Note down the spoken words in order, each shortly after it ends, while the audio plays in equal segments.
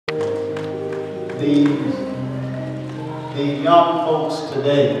these young folks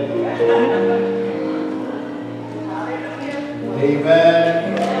today.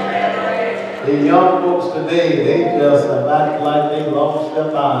 Amen. The young folks today, they just act like they lost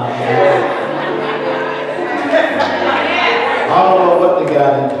their mind. I don't know what they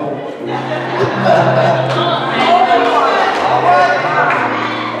got into.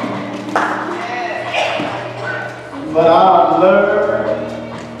 But I've learned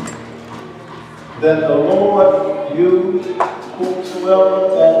that the Lord used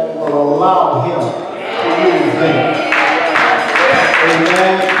whosoever that will allow him to use them.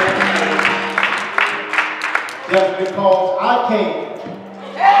 Amen. Just because I can't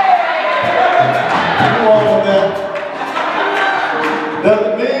do all of that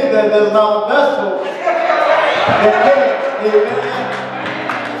doesn't mean that there's not a vessel that can. Amen.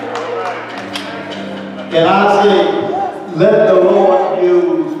 And I say, let the Lord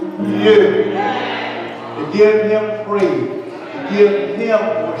use you to give him praise, to give him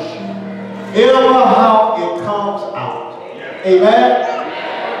worship, ever how it comes out. Amen?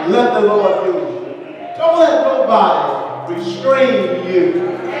 Let the Lord use you. Don't let nobody restrain you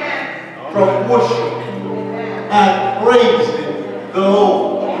from worshiping and praising the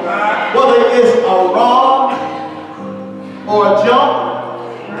Lord. Whether it's a run or a jump,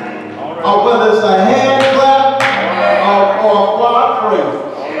 or whether it's a hand clap or a choir praise.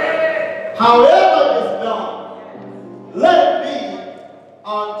 However it's done, let it be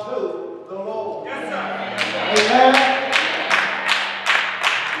unto the Lord. Yes, sir. Amen.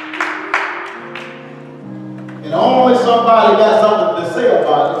 And only somebody got something to say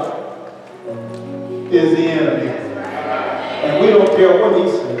about it is the enemy. And we don't care what he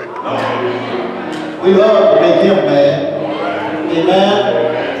says. We love to make him mad. Amen.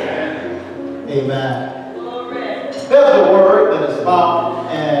 Amen. There's a word that is found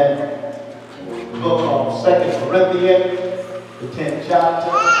in the book of 2 Corinthians, the 10th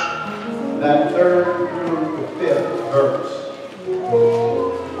chapter, that 3rd through the 5th verse. 2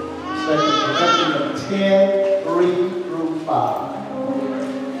 Corinthians 10, 3 through 5.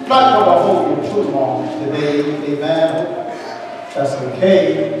 I'm not going to hold you too long today, amen. That's okay.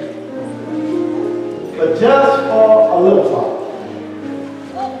 But just for a little while,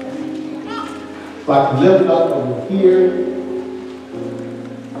 if I can lift up over here,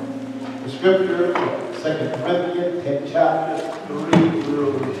 the scripture, 2 Corinthians 10 chapter 3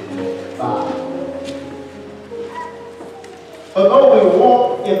 through 5. For though we walk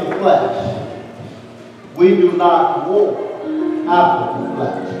in the flesh, we do not war after the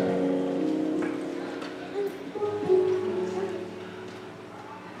flesh.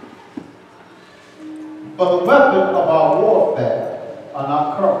 For the weapons of our warfare are not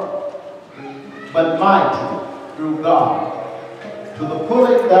carnal, but mighty through God to the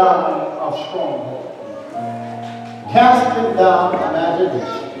pulling down of strongholds, casting down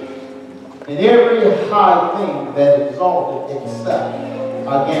imagination, and every high thing that exalted itself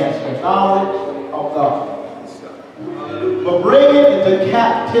against the knowledge of God, but bringing into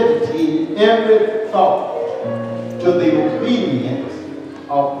captivity every thought to the obedience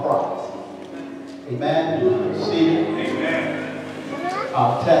of Christ. Amen. See, amen.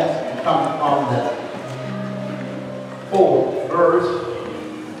 Our text comes from that 4th verse.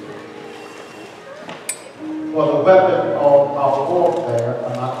 For the weapon of our warfare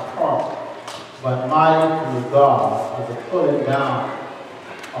are not carnal, but mighty through God to the pulling down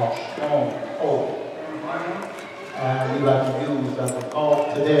of strongholds. And we like to use as a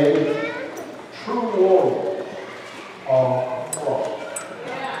call today, true warriors are cross.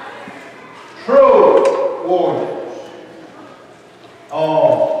 True warriors are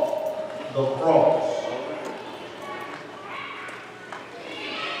the cross.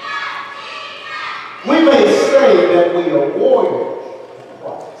 We may say that we are warriors of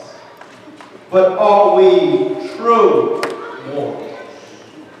Christ, but are we true warriors?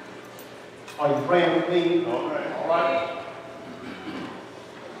 Are you praying with me? All right.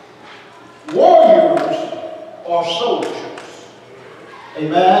 Warriors are soldiers.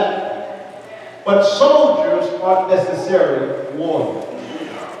 Amen. But soldiers aren't necessarily warriors.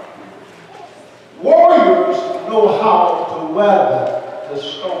 Warriors know how to weather the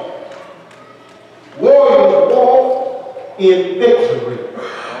storm. Warriors walk in victory.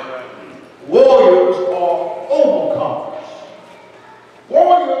 Warriors are overcomers.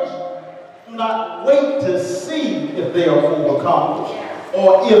 Warriors do not wait to see if they are overcomers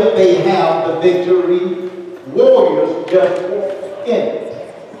or if they have the victory. Warriors just walk in it.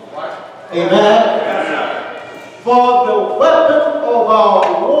 Amen. For the weapon of our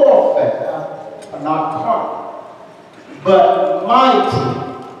warfare are not carnal, but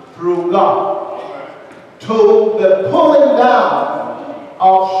mighty through God to the pulling down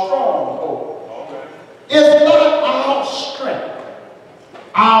of strongholds. It's not our strength,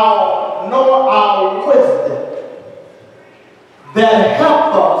 nor our wisdom that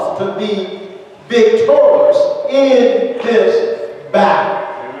help us to be victorious in this battle,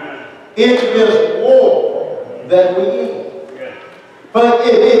 in this war that we in. But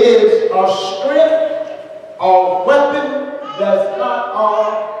it is a strength, a weapon that's not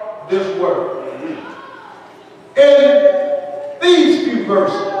of this world. In these few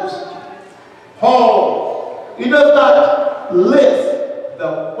verses, Paul, he does not list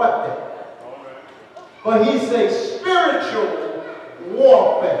the weapon, but he says spiritual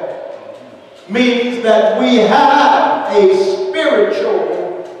warfare means that we have a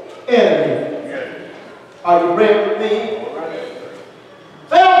spiritual enemy. Are you ready with me?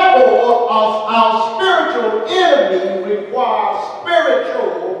 Therefore, our spiritual enemy requires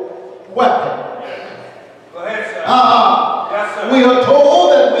spiritual weapons. Go ahead, sir. Yes, sir. We are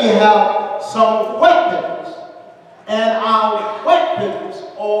told that we have some weapons, and our weapons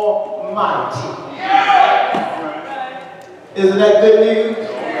are mighty. Isn't that good news?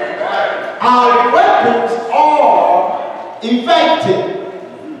 Our weapons are effective.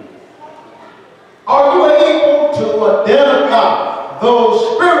 Are you able to identify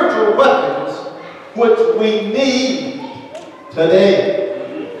those spiritual weapons which we need today?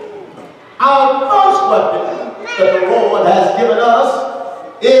 Our first weapon that the Lord has given us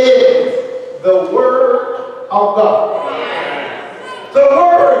is the Word of God. The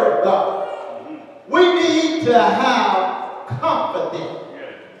Word of God. We need to have confidence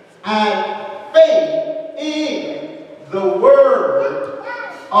and faith in the Word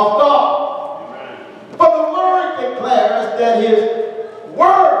of God. For the Word declares that His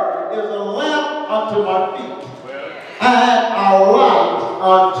Word is a lamp unto my feet and a light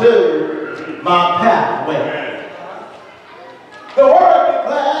unto my pathway. The Word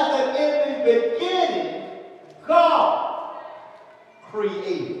declares that in the beginning, God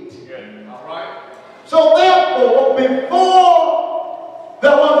created. All right. So therefore, before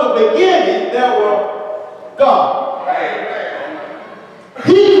there was a beginning, there were God.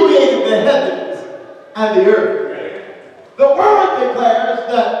 He created the heavens and the earth. The Word declares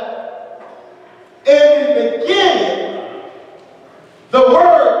that in the beginning, the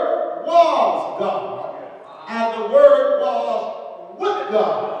Word was God, and the Word was with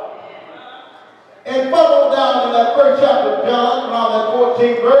God. And follow down in that first chapter of John, around that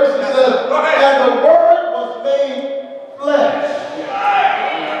 14th verse, it says, and the Word was made flesh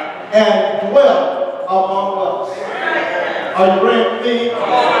and dwelt among us. Are you ready for me?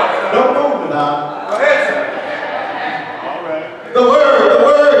 Don't move it now. Go ahead, sir. All right. The Word.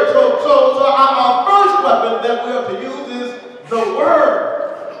 So our first weapon that we are to use is the Word.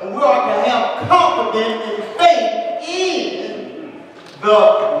 And we are to have confidence and faith in the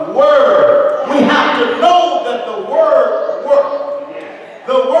Word. We have to know that the Word works.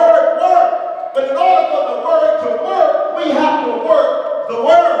 The Word works. But in order for the Word to work, we have to work the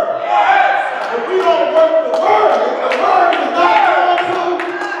Word. If we don't work the Word is not going to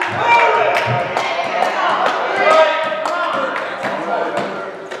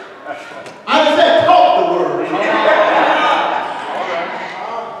I just said talk the Word.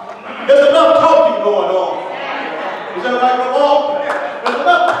 There's enough talking going on. Is that right, Ramon? There's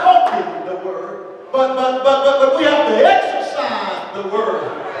enough talking the Word, but we have to exercise the Word.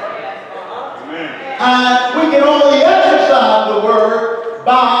 And we can only exercise the Word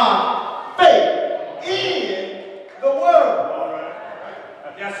by faith in the Word.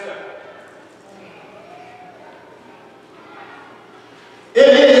 Yes, sir. It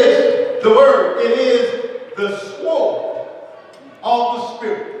is the Word. It is the sword of the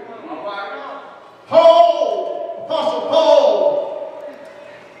Spirit. Apostle Paul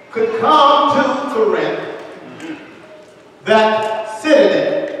could come to Corinth, that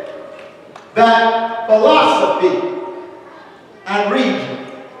citadel, that philosophy and region,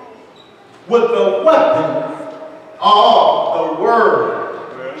 with the weapon of the Word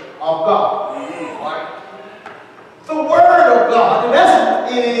of God. The Word of God, in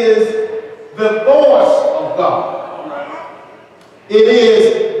essence, it is the voice of God. It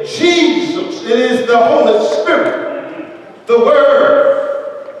is Jesus. It is the Holy Spirit. The Word.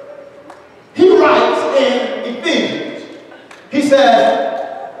 He writes in Ephesians, he says,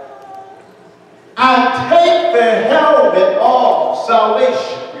 I take the helmet of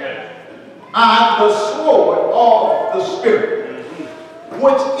salvation and the sword of the Spirit,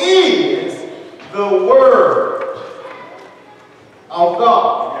 which is the Word of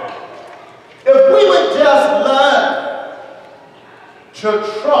God. If we would just learn to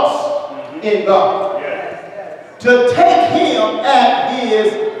trust in God, to take him at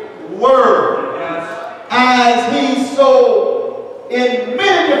his word. As he so, in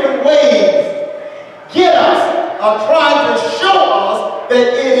many different ways, get us or try to show us that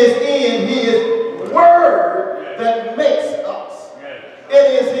it is in his word that makes us.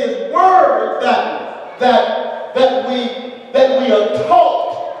 It is his word that we are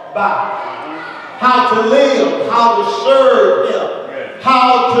taught by. How to live, how to serve him,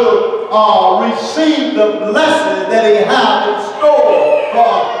 how to receive the blessings that he has in store for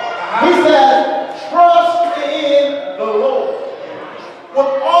us. He says, trust in the Lord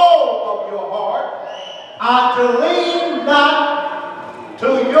with all of your heart, and to lean not to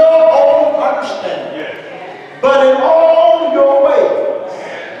your own understanding, but in all your ways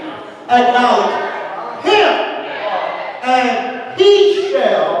acknowledge him, and he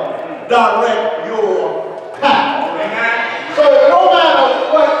shall direct your path. So no matter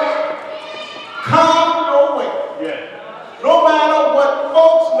what comes your way, no matter what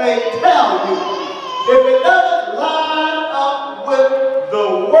folks may tell you, if it doesn't line up with the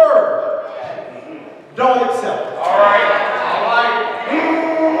word, don't accept it. All right. All right.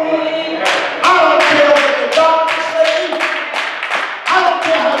 I don't care what the doctor says. I don't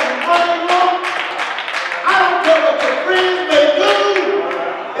care how your money looks. I don't care what your friends may do.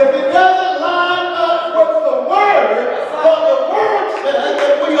 If it doesn't line up with the word, for the word says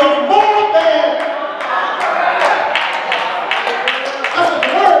that we are more than. That's what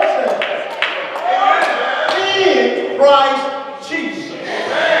the word says. In Christ Jesus.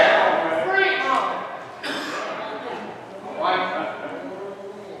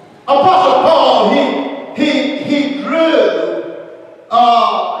 Apostle Paul, he drew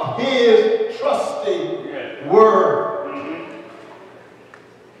his trusty word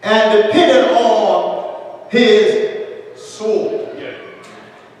and depended on his sword.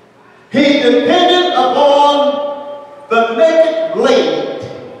 He depended upon the naked blade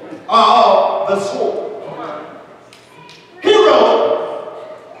of the sword. He wrote,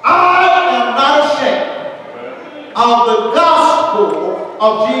 I am not ashamed of the gospel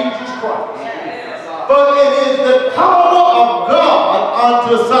of Jesus Christ, but it is the power of God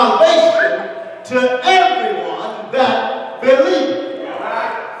unto salvation to everyone that believes.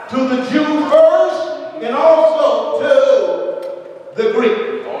 To the Jew first, and also to the Greek.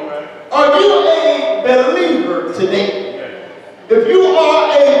 Are you a believer today? If you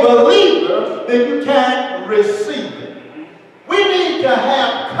are a believer, then you can receive it. We need to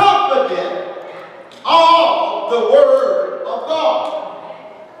have confidence of the Word of God.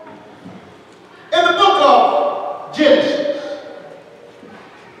 In the book of Genesis,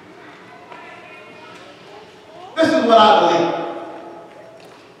 this is what I believe.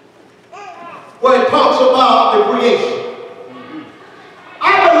 Where it talks about the creation.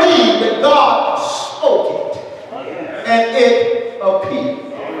 I believe that God spoke it and it appeared.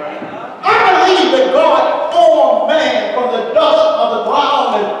 I believe that God formed man from the dust of the ground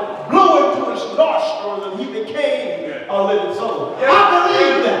and blew into his nostrils and he became a living soul. I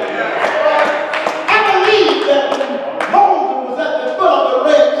believe that. I believe that when Moses was at the foot of the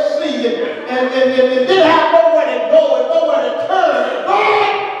Red Sea and didn't have nowhere to go and nowhere to turn, God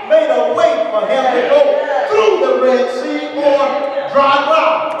made a way for him to go through the Red Sea on dry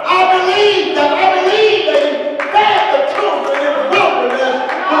ground. I believe that he fed the children in the wilderness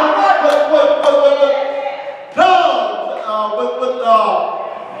with doves,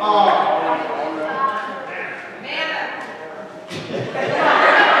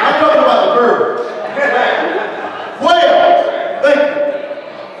 I'm talking about the birds. Quails, thank you.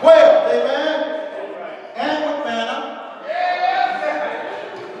 Quails, amen? And with manna.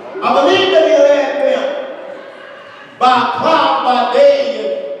 I believe that he led them by a cloud by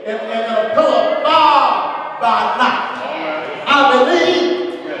day and a pillar of fire by night. I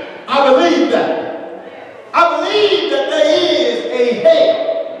believe that. I believe that there is a hell.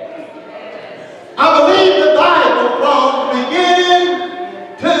 I believe the Bible from beginning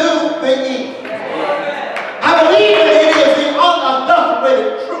to the end. I believe that it is the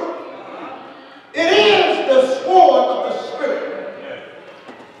unadulterated truth. It is the sword of the Spirit.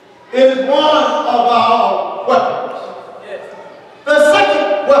 It is one of our weapons. The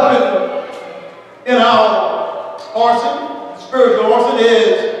second weapon in our arsenal, spiritual arsenal,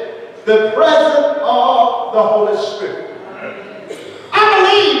 is the presence of the Holy Spirit. I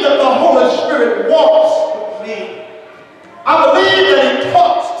believe that the Holy Spirit walks with me. I believe that he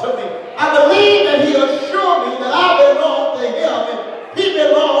talks to me. I believe that he assures me that I belong to him and he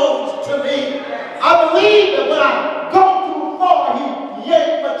belongs to me. I believe that when I go too far, he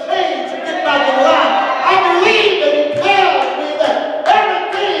yanks my chain to get back in line. I believe that he tells me that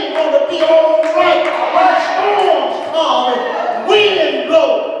everything's going to be all right when the storm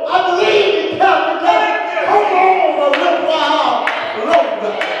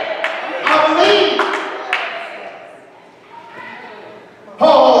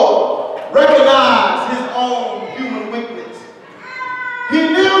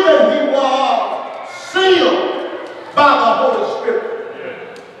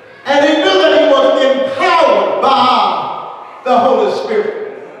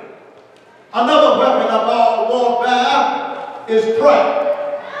Another weapon of all warfare is prayer.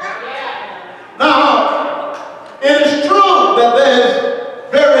 Now, it is true that there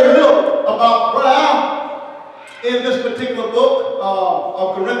is very little about prayer in this particular book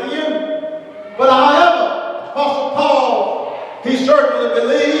of Corinthians, but however, Apostle Paul, he certainly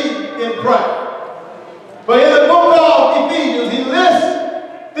believed in prayer. But in the book of Ephesians, he lists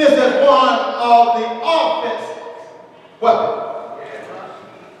this as one of the offensive weapons.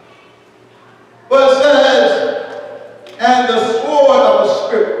 But it says, and the sword of the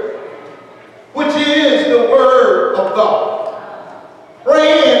Spirit, which is the word of God,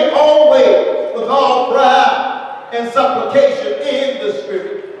 praying always with all prayer and supplication in the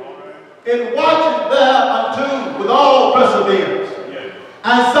Spirit, and watching thereunto with all perseverance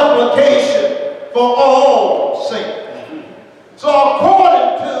and supplication for all saints. So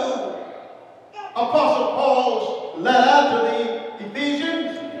according to Apostle Paul's letter to the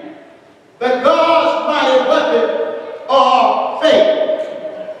Ephesians, that God's mighty weapon are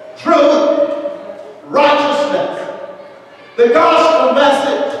faith, truth, righteousness, the gospel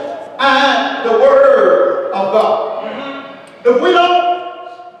message, and the word of God. If we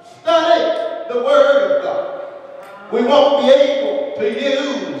don't study the word of God, we won't be able to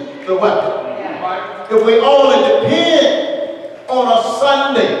use the weapon. If we only depend on a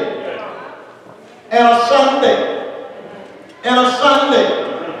Sunday and a Sunday and a Sunday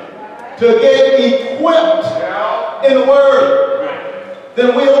to get equipped in the word,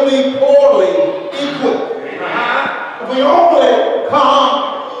 then we'll be poorly equipped. If we only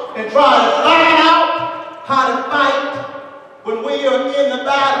come and try to find out how to fight when we are in the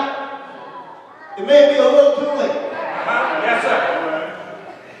battle, it may be a little too late. Yes, sir.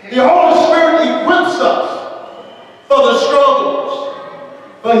 The Holy Spirit equips us for the struggles,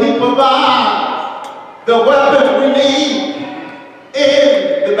 but he provides the weapons we need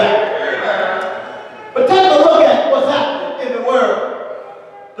in the battle. But take a look at what's happening in the world.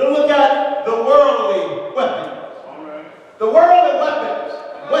 To look at the worldly weapons. The worldly weapons,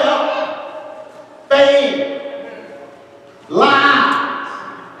 wealth, fame, lies,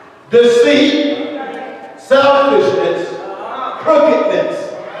 deceit, selfishness, crookedness,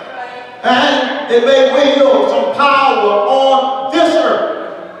 and it may wield some power on this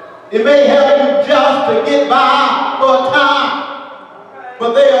earth. It may help you just to get by for a time,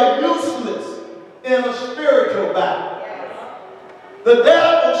 but they are useless in a spiritual battle. The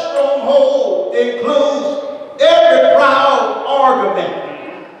devil's stronghold includes every proud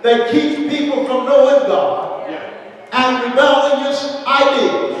argument that keeps people from knowing God and rebellious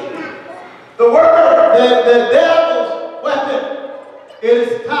ideas. The devil's weapon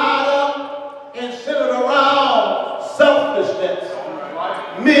is tied up and centered around selfishness.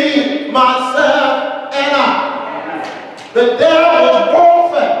 Me, myself, and I. The devil's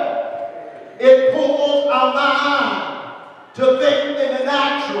warfare, it pulls our mind to think in the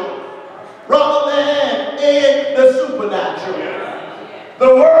natural rather than in the supernatural.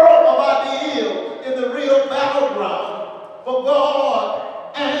 The world of ideals is the real battleground for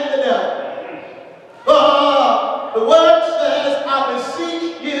God and the devil. The word says, I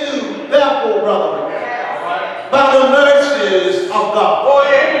beseech you, therefore, brethren, by the mercies of God,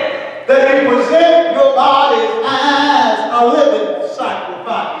 that you present your bodies as a living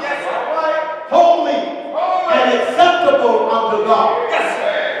sacrifice, holy and acceptable unto God,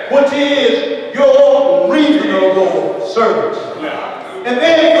 which is your reasonable service. And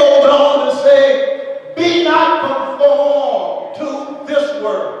then it goes on to say, be not conformed to this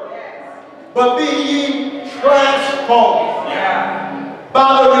world, but be ye transformed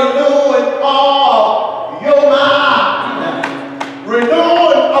by the renewing of your mind.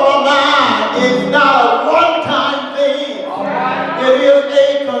 Renewing of a mind is not a one-time thing. It is a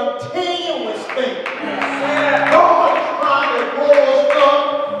continuous thing. God is trying to grow us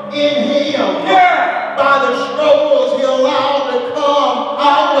up in him by the struggles he allowed to come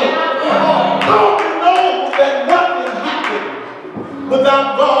our way. Don't you know that nothing happens without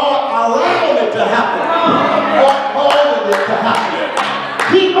God allowing it to happen or causing it to happen?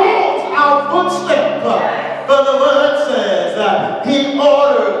 He knows our footsteps, but the word says he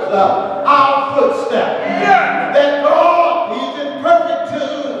orders our footsteps. That God, he's in perfect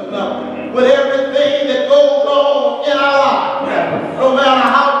tune with everything that goes on in our life, no matter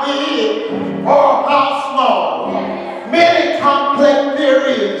how big or how small. Many complex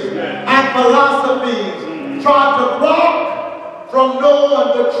theories and philosophies try to block from knowing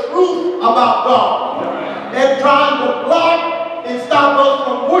the truth about God and trying to block and stop us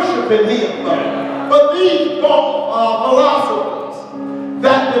from worshiping him. But these philosophers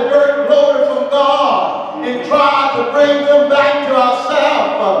that divert glory from God and try to bring them back to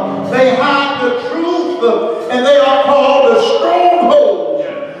ourselves, they hide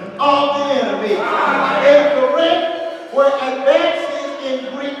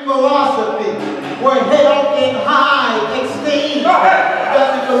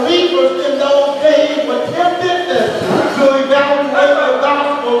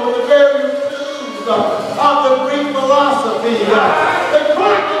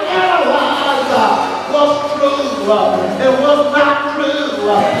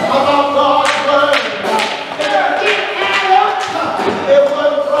about God's word. It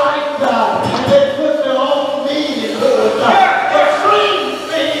was right, and they put their own meaning to it. The same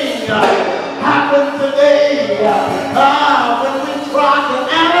thing happened today when we try to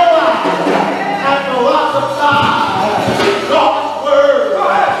analyze and philosophize God's word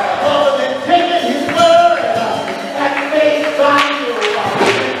rather than taking his word at face value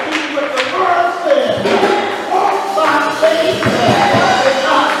and see what the word says. Walk by faith and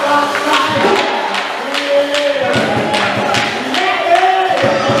not by sight.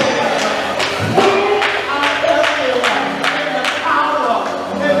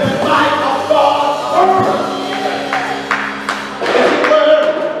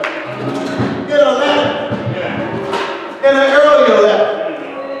 In an earlier letter,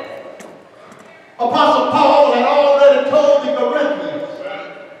 Apostle Paul had already told the Corinthians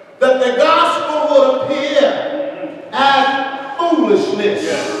that the gospel would appear as foolishness.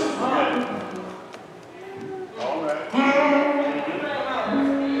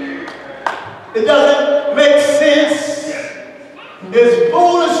 It doesn't make sense. It's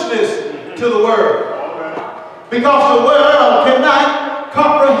foolishness to the world. Because the world cannot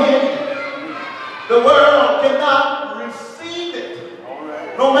comprehend it. The world cannot receive it.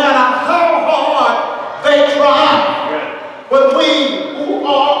 No matter how hard they try. But we who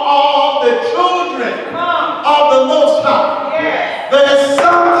are all the children of the Most High, there's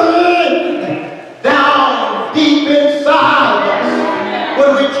something down deep inside us.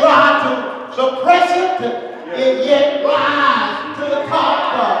 When we try to suppress it, it yet rise to the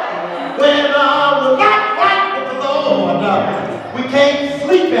top. When we're not right with the Lord, we can't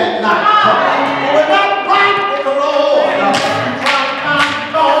sleep at night. We're not right with the Lord. We try to find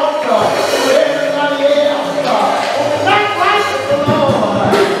fault with everybody else. We're not right with the Lord.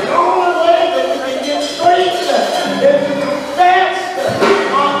 The only way that we can get straight is to confess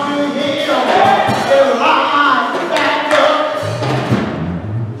unto Him and rise back up.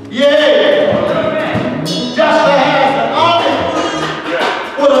 Yeah. Just as an army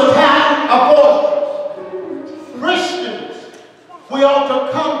would attack a fortress, Christians, we ought to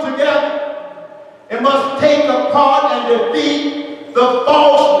come together and must take apart and defeat the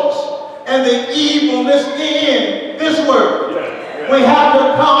falseness and the evilness in this world. We have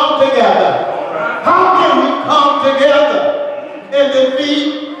to come together. How can we come together and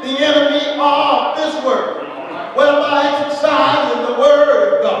defeat the enemy of this world? Well, by exercising the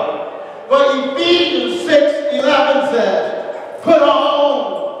word of God. But Ephesians 6:11 says, put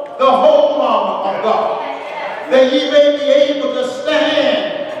on the whole armor of God, that ye may be able to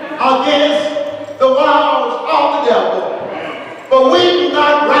stand against the wiles of the devil. For we do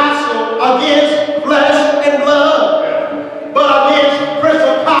not wrestle against flesh and blood, but against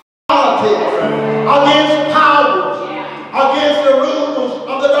principalities, against powers, against the rulers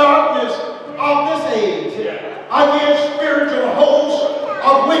of the darkness of this age, against spiritual hosts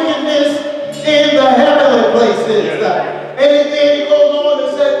of wickedness in the heavenly places. And then he goes on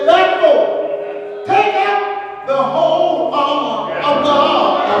and says, therefore, take out the whole armor of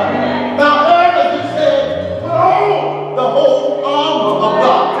God. Now, earlier he said, put on the whole armor of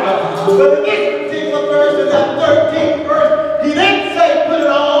God. But in this particular verse, in that 13th verse, he didn't say put it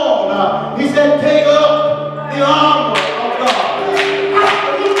on. He said take up the armor of God. How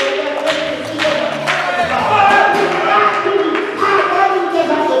do you just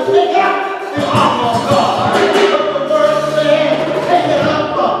have to take out the armor of God? But the word says take it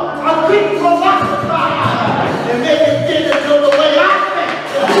up. I keep philosophize and make it fit into the way I think.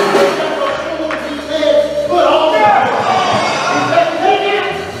 He said put on. He said take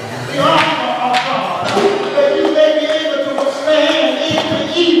out the armor of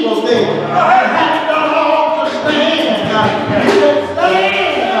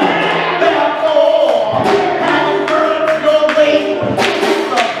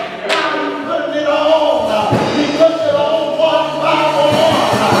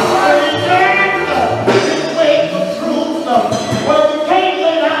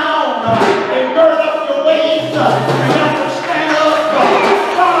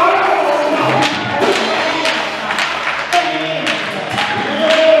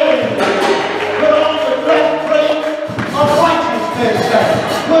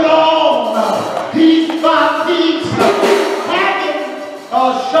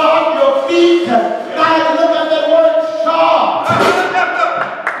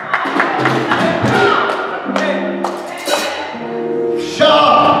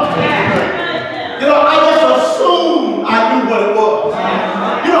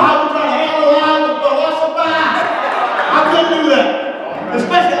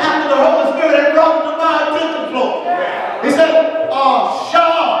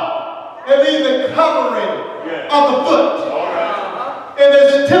covering of the foot. And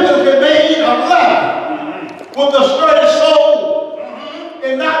it's typically made of leather with a sturdy sole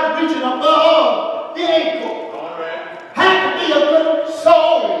and not reaching above the ankle. Had to be a good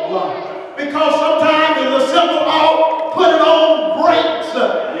sole because sometimes it's a simple out putting on brakes.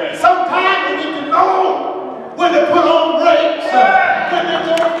 Sometimes you need to know when to put on brakes, when to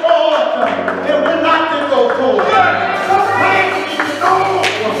go forward, and when not to go forward. Sometimes you need to know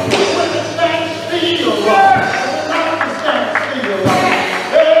when to stand still, and when not to stand still.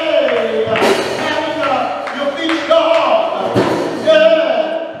 Hey, having your feet shod,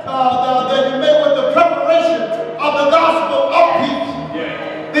 that you made with the preparation of the gospel of peace.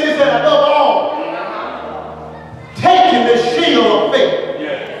 Then he said, above all, taking the shield of faith.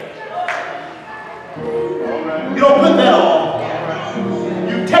 You don't put that on.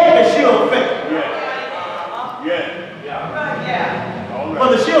 You take the shield of faith. But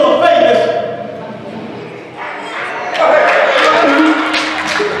the shield of faith is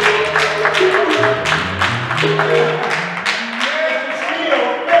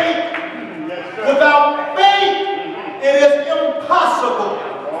without faith, it is impossible.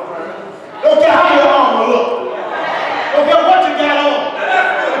 Don't care how your armor look. Don't care what you got on.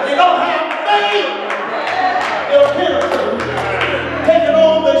 If you don't have faith, it'll penetrate. Taking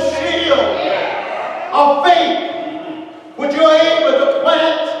on the shield of faith, which you're able to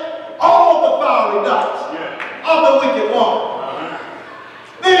plant all the fiery darts of the wicked one.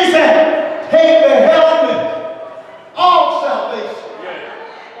 Then he said, take the helmet of salvation.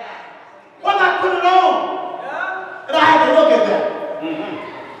 Why not put it on? And I had to look at that.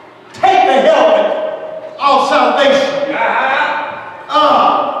 Take the helmet of salvation.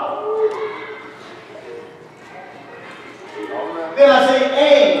 Then I say,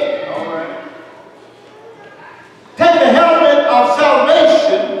 aim. Take the helmet of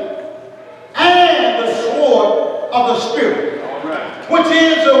salvation and the sword of the Spirit, which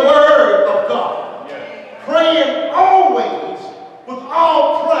is the word of God. Praying always with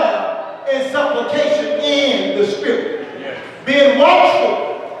all prayer and supplication in the Spirit. Being watchful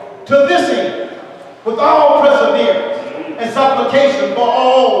to this end with all perseverance and supplication for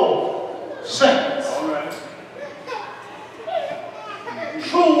all saints.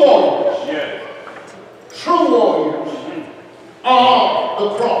 True warriors. True warriors are the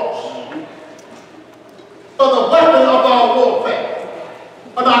cross. For the weapon of our warfare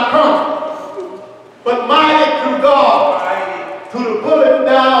are not carnal, but mighty through God to the pulling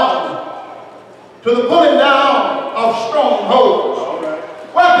down of strongholds.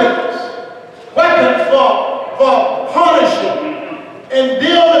 Weapons for punishing and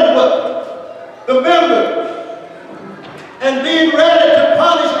dealing with the members and being ready to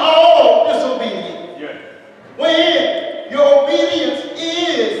punish all disobedience. When your obedience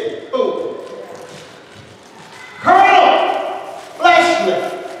is foolish. Carnal, fleshly,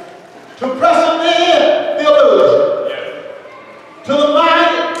 to persevere the illusion. To the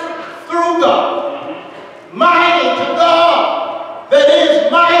mighty through God. Mighty to God that is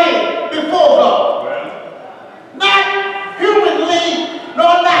mighty before God. Not humanly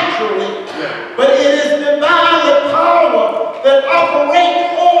nor naturally, but it is divine power that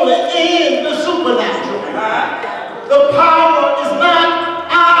operates only in the supernatural. The power is not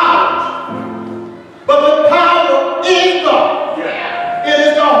ours, but the power is God. It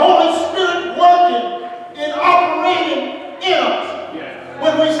is the Holy Spirit working and operating in us.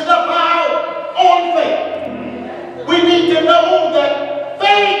 When we step out on faith, we need to know that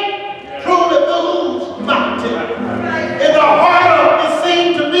faith truly moves mountains. And the harder it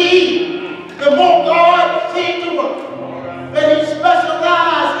seems to be, the more God seems to work. That he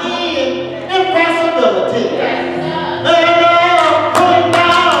specializes in impassibility. Pulling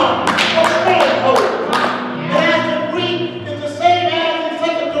down of strongholds. And as the Greek is the same as in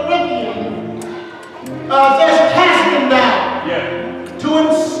 2 Corinthians. There's casting down to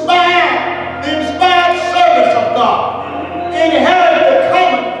inspire the inspired service of God. Inherit the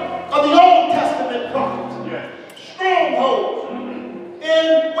covenant of the Old Testament prophets. Strongholds in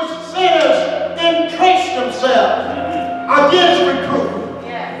which sinners entrench themselves against reproof,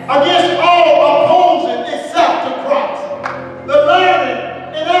 against all opposing itself to Christ. The learning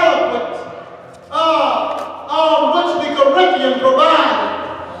and eloquence on which the Corinthians provided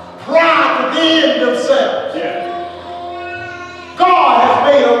prior to them themselves. God has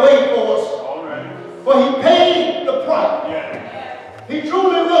made a way for us, for he paid the price. He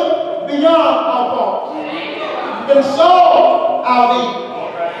truly looked beyond our faults and saw our need.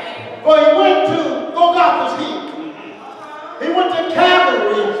 For he went to Golgotha's hill. He went to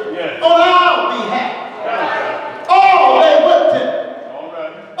Calvary on our behalf. All they whipped him.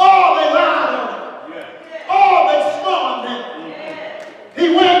 All they lied on him.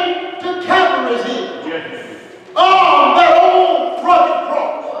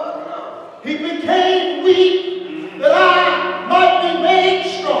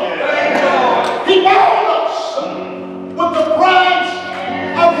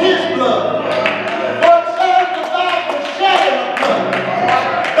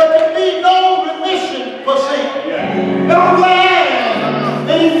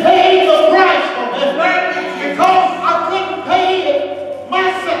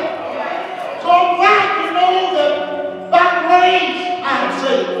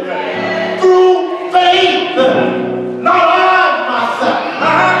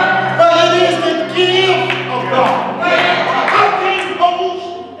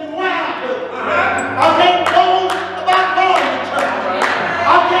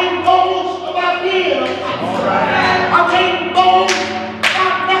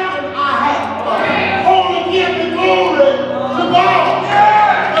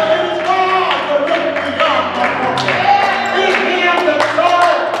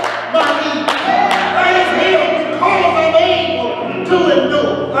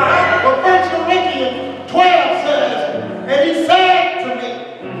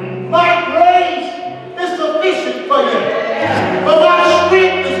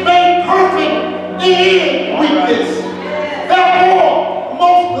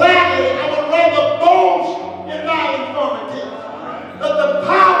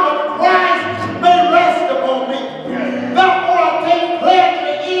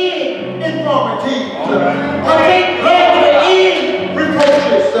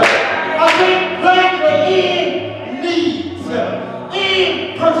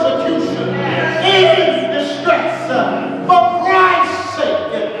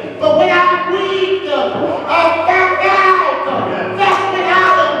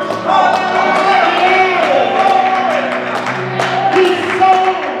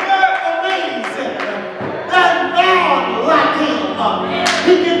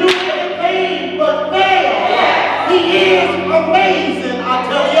 I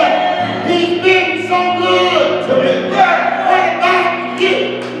tell you, he's been so good to me. What about you?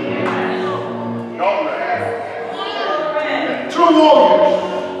 True warriors.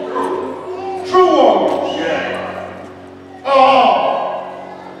 True warriors.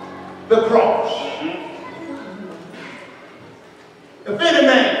 The cross. If any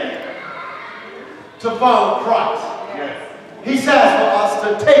man to follow Christ, he says for us to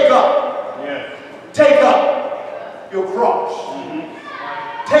take up your cross.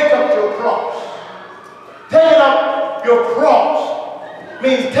 Take up your cross. Taking up your cross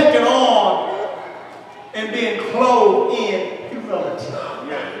means taking on and being clothed in humility.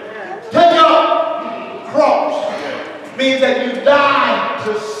 Take up cross means that you die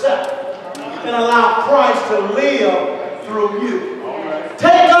to self and allow Christ to live through you.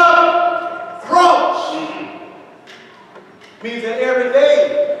 Take up cross means that every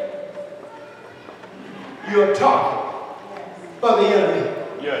day you're talking for the enemy.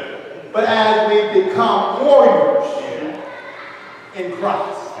 But as we become warriors in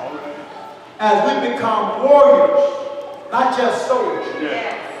Christ, as we become warriors, not just soldiers,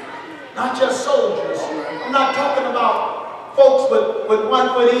 not just soldiers. I'm not talking about folks with one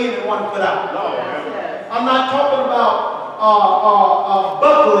foot in and one foot out. I'm not talking about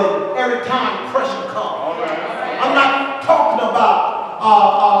buckling every time pressure comes. I'm not talking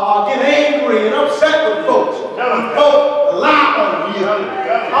about getting angry and upset with folks when folks lie on you.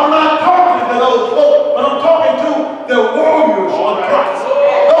 I'm not talking to those folks, but I'm talking to the warriors of Christ.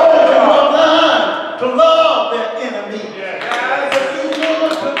 Those who have learned to love their enemy. But you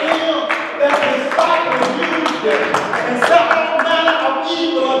look to them that despitefully use them and set all manner of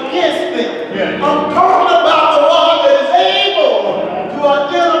evil against them. I'm talking about the one that is able to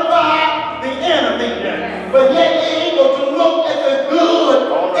identify the enemy, but yet able to look at the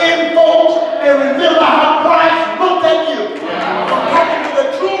good in folks and remember how Christ looked at you. I'm talking to the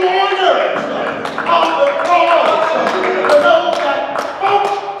true warriors of the cross. For those that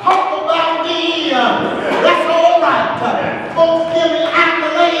folks talk about me, that's all right. Folks give me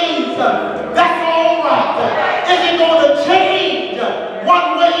accolades, that's all right. Is it going to change one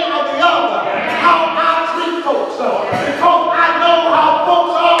way or the other how I treat folks? Because I know how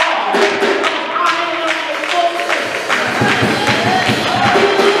folks are.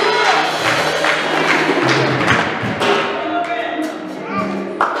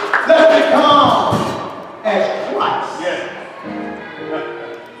 Let's become as Christ.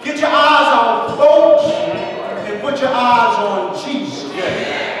 Get your eyes on folks and put your eyes on Jesus.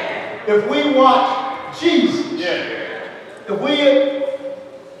 If we watch Jesus, if we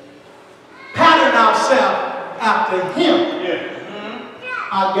pattern ourselves after him,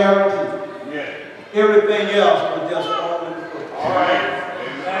 I guarantee everything else will just fall into place. All right.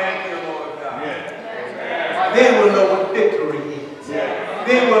 Thank you, Lord God. Then we'll know what victory is.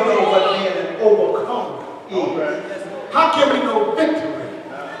 Then we'll know what being an overcomer is. How can we know victory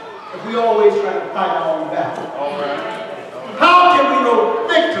if we always try to fight our own battle? How can we know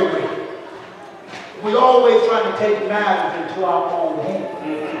victory if we always trying to take matters into our own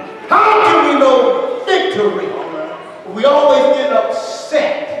hands? How can we know victory if we always end up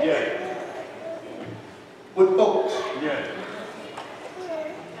upset with folks?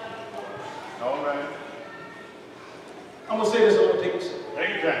 I'm going to say this, I'm going to take a sip.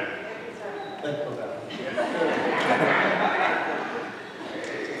 Thank you.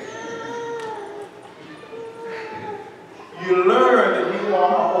 You learn that you are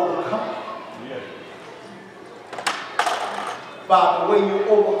an overcomer by the way you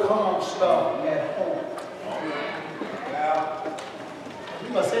overcome stuff at home. You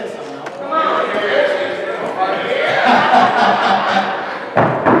must say something now. Come on.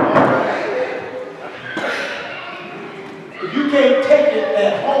 If you can't take it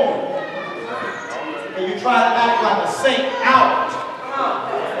at home and you try to act like a saint out,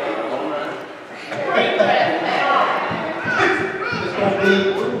 it's going to be.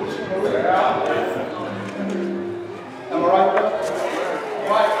 Am I right, brother?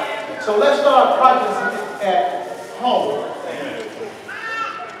 Right. So let's start practicing it at home.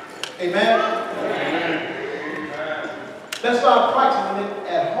 Amen? Let's start practicing it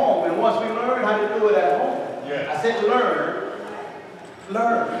at home. And once we learn how to do it at home, I said learn.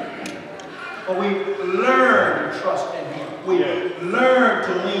 But we learn to trust in him. We learn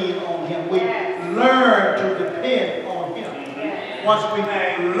to lean on him. We learn to depend on him. Once we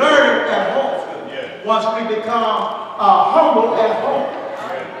learn it at home, once we become humble at home,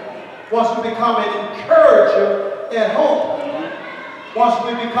 once we become an encourager at home, once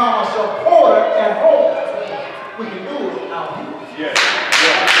we become a supporter at home, we can do it out here.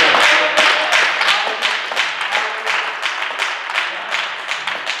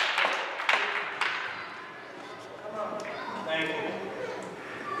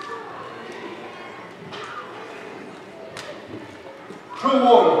 True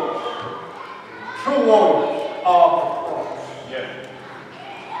warriors. True warriors of the cross. Yes.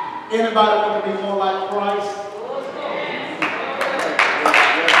 Anybody want to be more like Christ?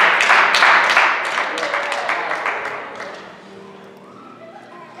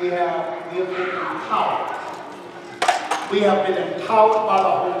 We have been empowered. We have been empowered by the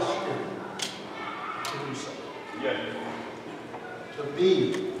Holy Spirit to do so. Yes. To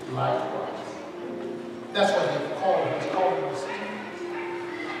be like Christ. That's what He's calling us. He's calling us.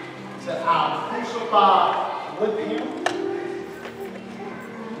 He said, I'm crucified with Him.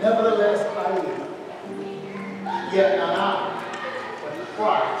 Nevertheless, I live. Yet not I, but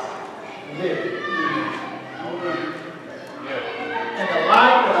Christ liveth in me. And the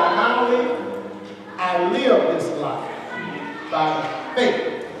life that I now live, I live this life by the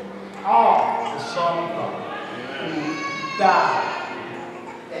faith of the Son of God, who died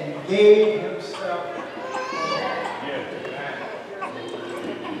and gave Himself.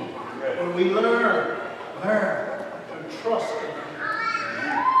 When we learn to trust Him,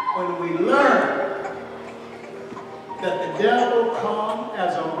 when we learn that the devil comes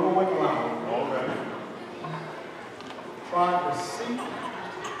as a roaring lion, trying to seek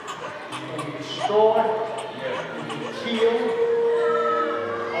and destroy and kill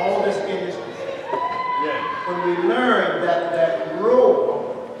all that's in His way. When we learn that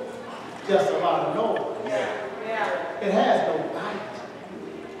roar just about nowhere, it has no bite.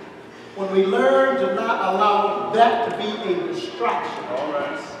 When we learn to not allow that to be a distraction,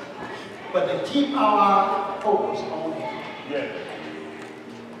 but to keep our focus on Him.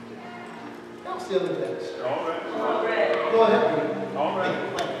 Y'all still in that. Go ahead.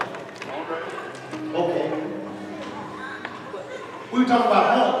 Okay. We were talking about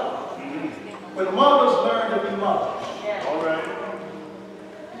home. When the mothers learn to be mothers.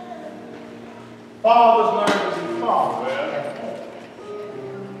 Fathers learn to be fathers at home.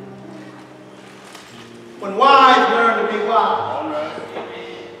 When wives learn to be wives.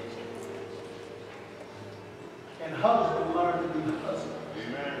 And husbands learn to be husbands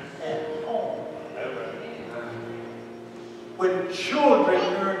at home. When children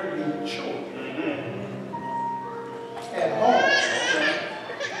learn to be children at home.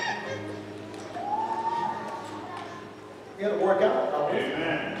 It'll work out.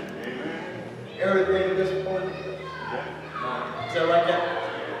 Amen. Everything at this point. Is that right there?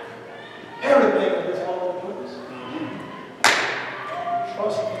 Everything at this point.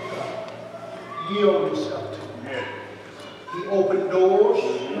 Trust in God. Yield yourself to Him. He opened doors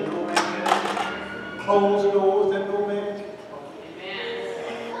that no man can. Closed doors that no man can.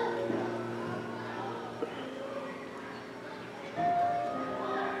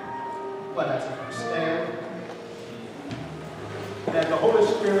 But as you stand, that the Holy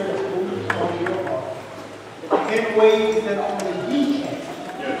Spirit is moving on your heart in ways that only He can.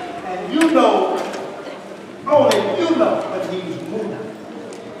 And you know, only you know when He's moving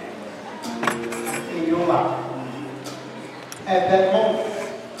in your life. At that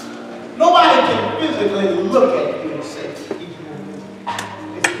moment, nobody can physically look at you and say, He's moving.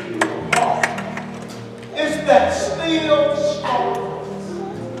 It's in your heart. It's that still small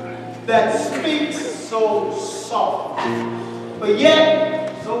voice that speaks so soft, but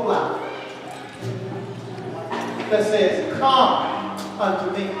yet so loud, that says, come unto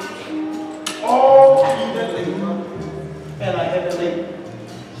me, all ye that labor and are heavy laden,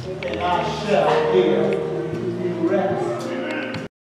 and I shall give you rest.